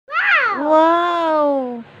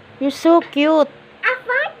Wow! You're so cute. A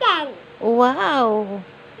fountain. Wow!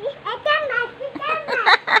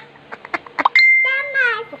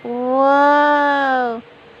 Thomas. Wow!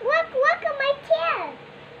 Look at my tail.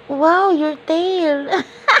 Wow, your tail. Look,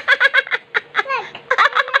 I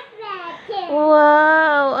love that tail.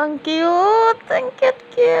 Wow, ang cute. Ang cute.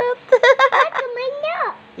 Look at my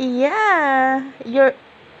nose. Yeah,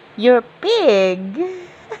 you're pig.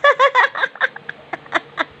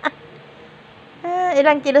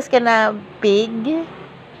 Ilang kilos ka na, pig?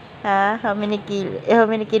 Ha? How many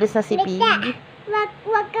kilos na si Like pig? that.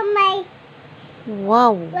 Look at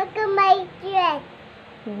my dress.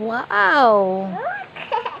 Wow. Look.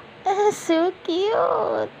 So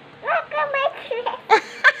cute. Look at my dress.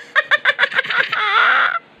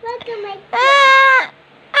 Look at my dress. Ah!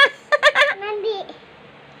 Mommy,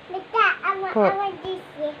 like that. I want this.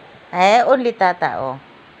 Only tata, oh.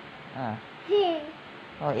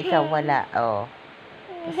 Oh, ikaw wala, oh.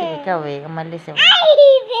 Kasi ikaw umalis eh. I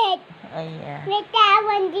leave it. Oh, yeah. Like that. I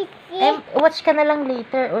want this. Watch ka na lang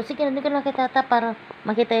later. O sige, nandun ka lang kay tata para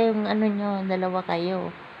makita yung ano nyo, dalawa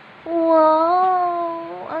kayo.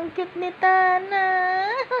 Wow! Ang cute ni Tana.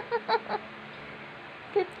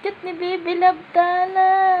 Cute ni Baby Love Tana.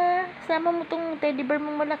 Sama mo tong teddy bear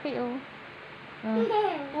mong malaki, oh.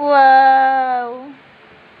 Wow!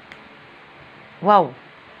 Wow!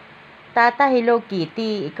 Tata, Hello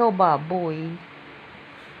Kitty. Ikaw, baboy.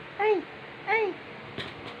 Ay!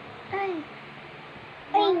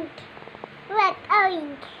 Oink. Look,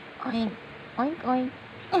 oink. Oink! Oink! Oink.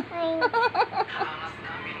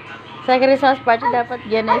 Sa Christmas party, dapat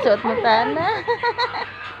yan ay suot mo, Tana.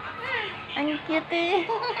 Ang cute eh.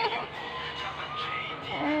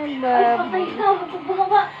 Ay, baboy.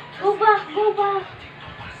 Go back.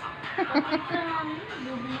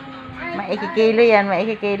 Maikikilo yan.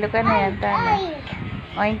 Maikikilo ka na yan, Tana.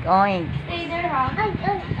 Oink. Oink! Stay there, huh?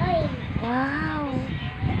 Oink. Wow!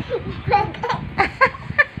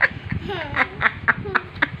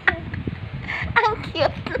 Ang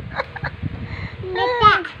cute.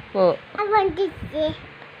 Nita, Po. I want this.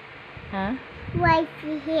 Ha? Right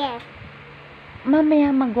here.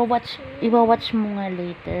 Mamaya iwa-watch mo nga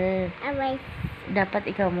later. Alright.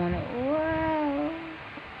 Dapat ikaw muna. Wow!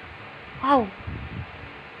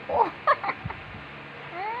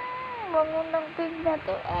 Bangon ng pig na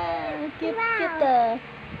to. Cute ah.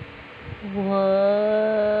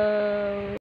 Wow!